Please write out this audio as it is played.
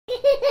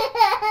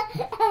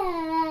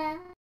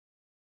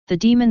The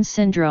Demon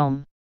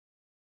Syndrome.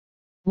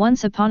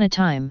 Once upon a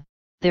time,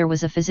 there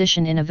was a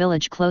physician in a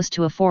village close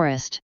to a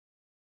forest.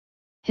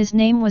 His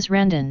name was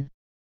Randon.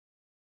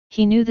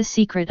 He knew the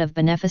secret of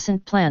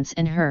beneficent plants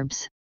and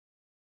herbs.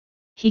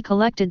 He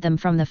collected them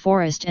from the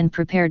forest and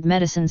prepared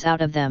medicines out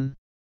of them.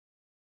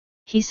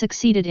 He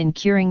succeeded in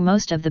curing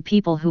most of the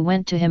people who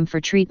went to him for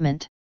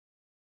treatment.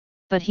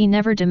 But he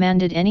never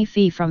demanded any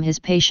fee from his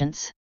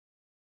patients.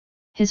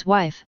 His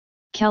wife,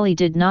 Kelly,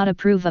 did not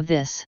approve of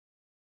this.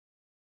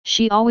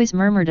 She always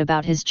murmured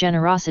about his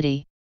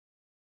generosity.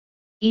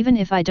 "Even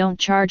if I don't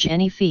charge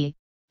any fee,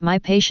 my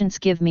patients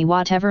give me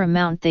whatever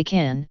amount they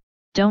can,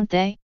 don't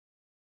they?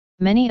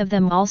 Many of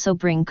them also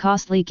bring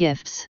costly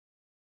gifts.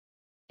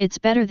 It's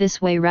better this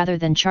way rather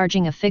than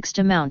charging a fixed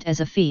amount as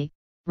a fee,"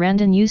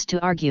 Randon used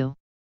to argue.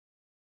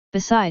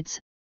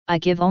 "Besides, I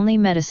give only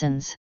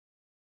medicines.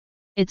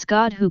 It's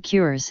God who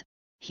cures,"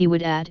 he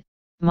would add,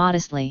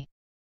 modestly.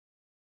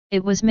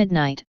 It was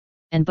midnight,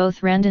 and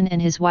both Randon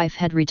and his wife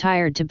had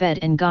retired to bed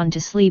and gone to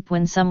sleep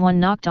when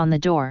someone knocked on the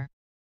door.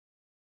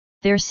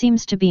 "There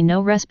seems to be no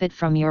respite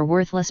from your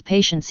worthless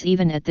patients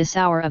even at this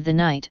hour of the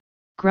night,"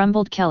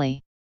 grumbled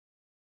Kelly.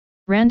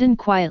 Randon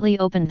quietly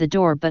opened the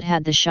door but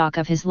had the shock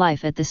of his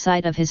life at the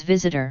sight of his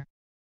visitor.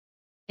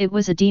 It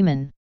was a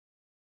demon.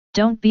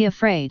 "Don't be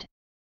afraid.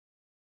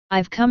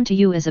 I've come to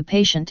you as a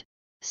patient,"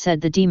 said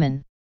the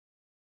demon.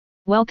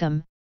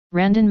 "Welcome,"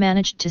 Randon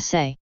managed to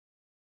say.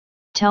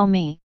 "Tell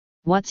me,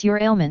 what's your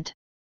ailment?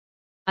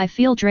 I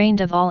feel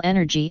drained of all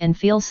energy and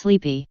feel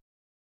sleepy.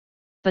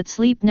 But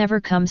sleep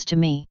never comes to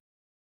me.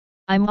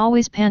 I'm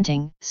always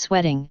panting,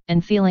 sweating,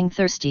 and feeling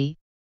thirsty,"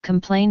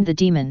 complained the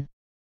demon.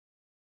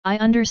 "I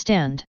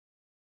understand.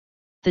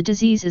 The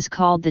disease is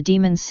called the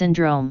Demon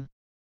Syndrome.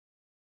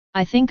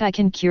 I think I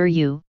can cure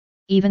you,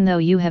 even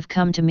though you have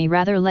come to me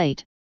rather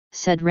late,"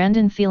 said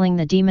Randon, feeling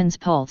the demon's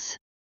pulse.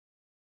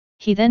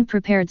 He then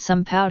prepared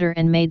some powder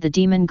and made the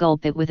demon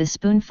gulp it with a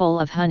spoonful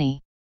of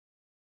honey.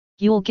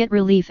 "You'll get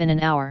relief in an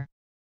hour.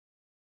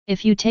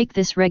 If you take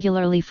this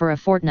regularly for a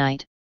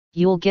fortnight,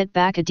 you'll get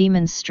back a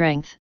demon's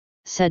strength,"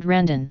 said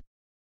Randon.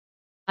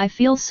 "I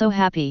feel so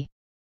happy.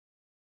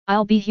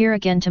 I'll be here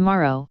again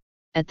tomorrow,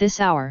 at this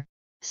hour,"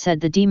 said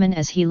the demon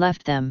as he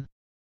left them.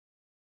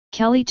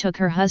 Kelly took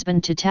her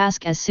husband to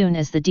task as soon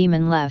as the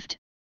demon left,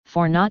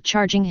 for not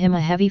charging him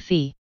a heavy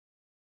fee.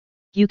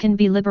 "You can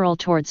be liberal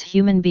towards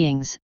human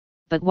beings,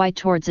 but why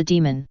towards a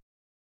demon?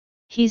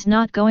 He's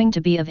not going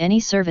to be of any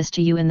service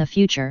to you in the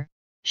future,"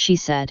 she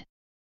said.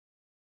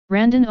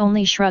 Randon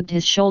only shrugged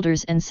his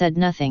shoulders and said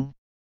nothing.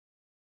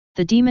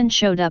 The demon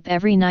showed up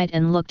every night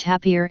and looked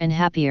happier and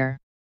happier.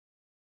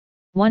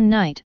 One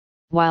night,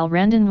 while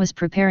Randon was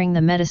preparing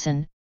the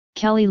medicine,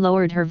 Kelly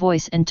lowered her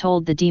voice and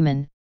told the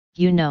demon,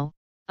 "You know,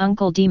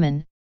 Uncle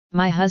Demon,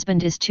 my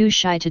husband is too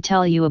shy to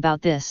tell you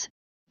about this,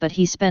 but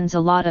he spends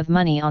a lot of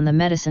money on the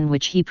medicine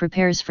which he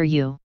prepares for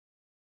you.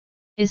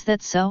 Is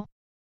that so?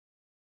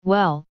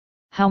 Well,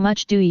 how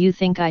much do you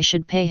think I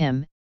should pay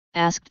him?"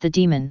 asked the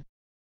demon.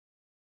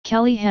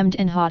 Kelly hemmed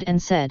and hawed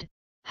and said,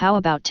 "How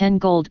about 10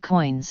 gold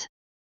coins?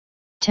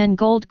 10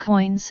 gold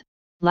coins,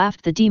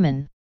 laughed the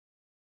demon.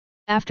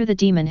 After the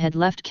demon had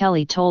left,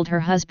 Kelly told her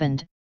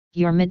husband,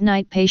 "Your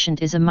midnight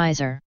patient is a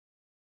miser."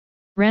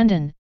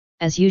 Randon,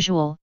 as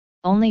usual,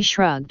 only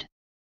shrugged.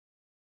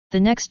 The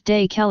next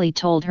day Kelly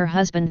told her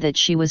husband that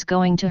she was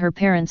going to her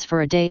parents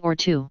for a day or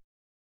two.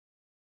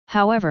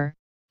 However,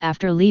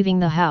 after leaving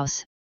the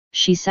house,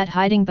 she sat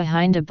hiding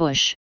behind a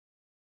bush.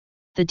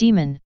 The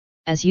demon,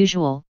 as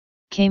usual,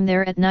 came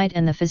there at night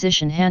and the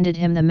physician handed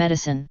him the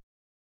medicine.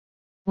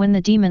 When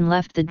the demon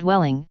left the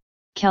dwelling,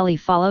 Kelly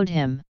followed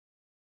him.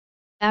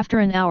 After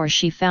an hour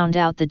she found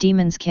out the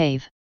demon's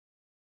cave.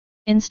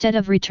 Instead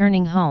of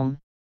returning home,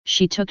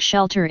 she took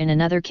shelter in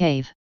another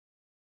cave.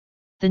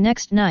 The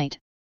next night,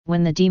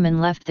 when the demon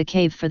left the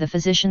cave for the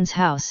physician's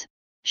house,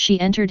 she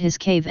entered his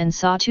cave and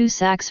saw 2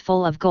 sacks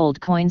full of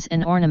gold coins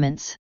and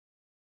ornaments.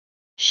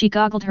 She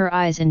goggled her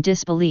eyes in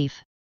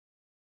disbelief.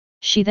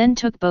 She then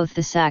took both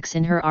the sacks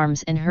in her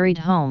arms and hurried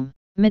home.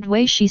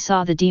 Midway she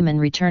saw the demon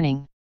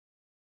returning.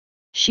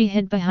 She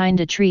hid behind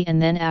a tree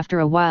and then after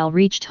a while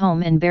reached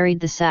home and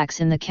buried the sacks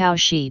in the cow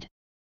shed.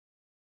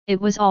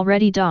 It was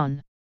already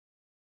dawn.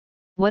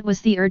 "What was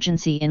the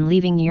urgency in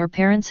leaving your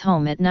parents'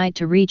 home at night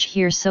to reach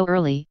here so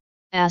early?"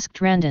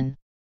 asked Randon.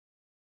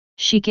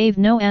 She gave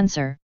no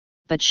answer,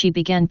 but she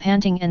began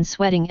panting and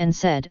sweating and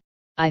said,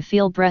 "I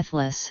feel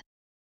breathless.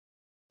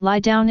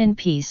 Lie down in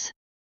peace."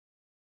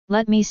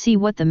 "Let me see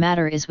what the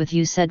matter is with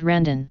you," said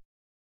Randon.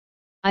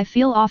 "I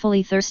feel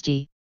awfully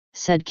thirsty,"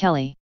 said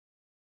Kelly.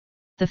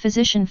 The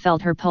physician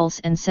felt her pulse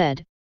and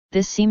said,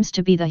 "This seems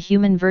to be the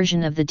human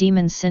version of the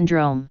demon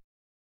syndrome.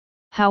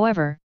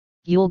 However,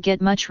 you'll get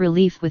much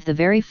relief with the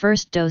very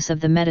first dose of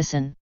the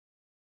medicine."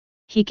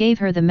 He gave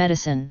her the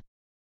medicine.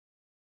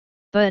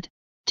 But,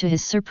 to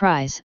his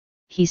surprise,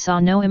 he saw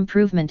no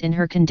improvement in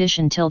her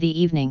condition till the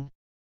evening.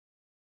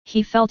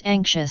 He felt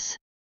anxious.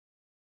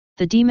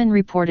 The demon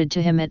reported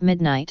to him at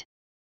midnight.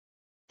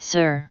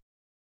 "Sir,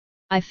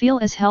 I feel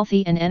as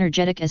healthy and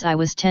energetic as I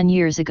was 10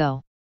 years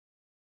ago.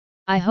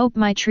 I hope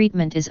my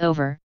treatment is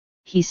over,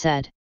 he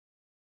said.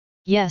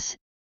 Yes,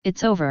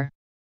 it's over.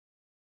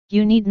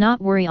 You need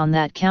not worry on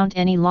that count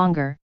any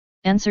longer,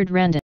 answered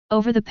Randon.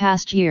 Over the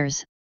past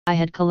years, I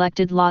had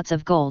collected lots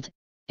of gold,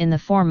 in the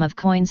form of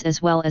coins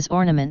as well as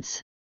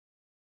ornaments.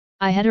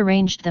 I had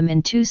arranged them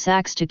in 2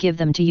 sacks to give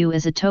them to you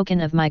as a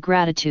token of my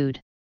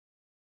gratitude.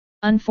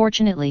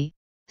 Unfortunately,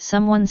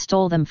 someone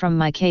stole them from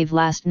my cave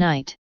last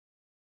night.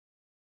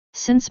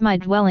 Since my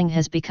dwelling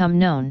has become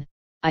known,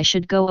 I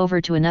should go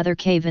over to another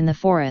cave in the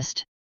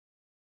forest.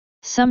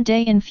 Some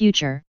day in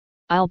future,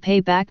 I'll pay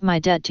back my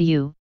debt to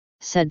you,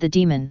 said the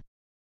demon.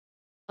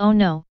 Oh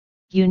no,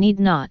 you need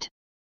not.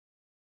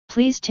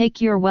 Please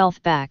take your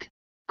wealth back,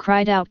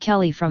 cried out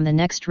Kelly from the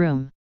next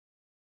room.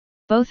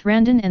 Both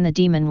Randon and the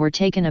demon were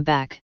taken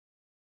aback.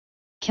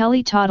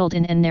 Kelly toddled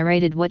in and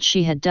narrated what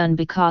she had done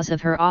because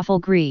of her awful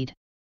greed.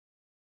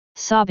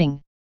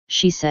 Sobbing,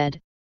 she said,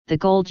 the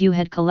gold you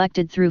had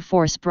collected through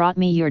force brought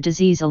me your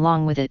disease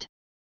along with it.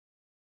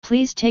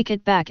 Please take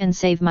it back and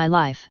save my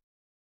life.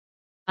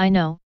 I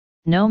know,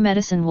 no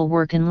medicine will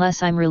work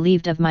unless I'm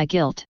relieved of my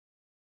guilt.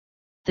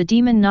 The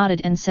demon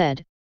nodded and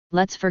said,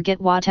 let's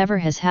forget whatever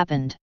has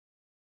happened.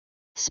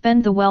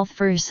 Spend the wealth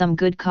for some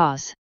good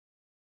cause.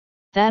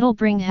 That'll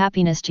bring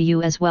happiness to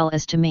you as well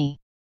as to me.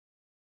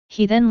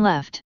 He then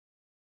left.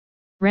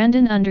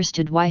 Randon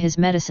understood why his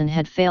medicine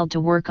had failed to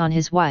work on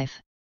his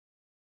wife.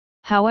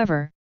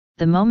 However,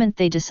 the moment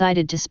they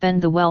decided to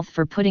spend the wealth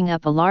for putting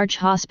up a large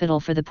hospital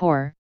for the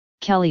poor,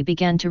 Kelly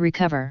began to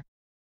recover.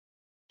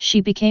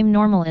 She became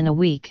normal in a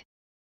week.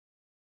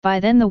 By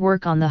then the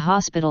work on the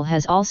hospital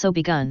has also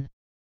begun.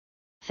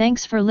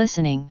 Thanks for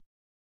listening.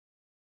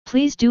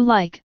 Please do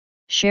like,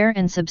 share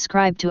and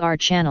subscribe to our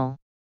channel.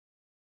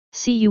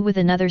 See you with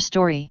another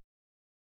story.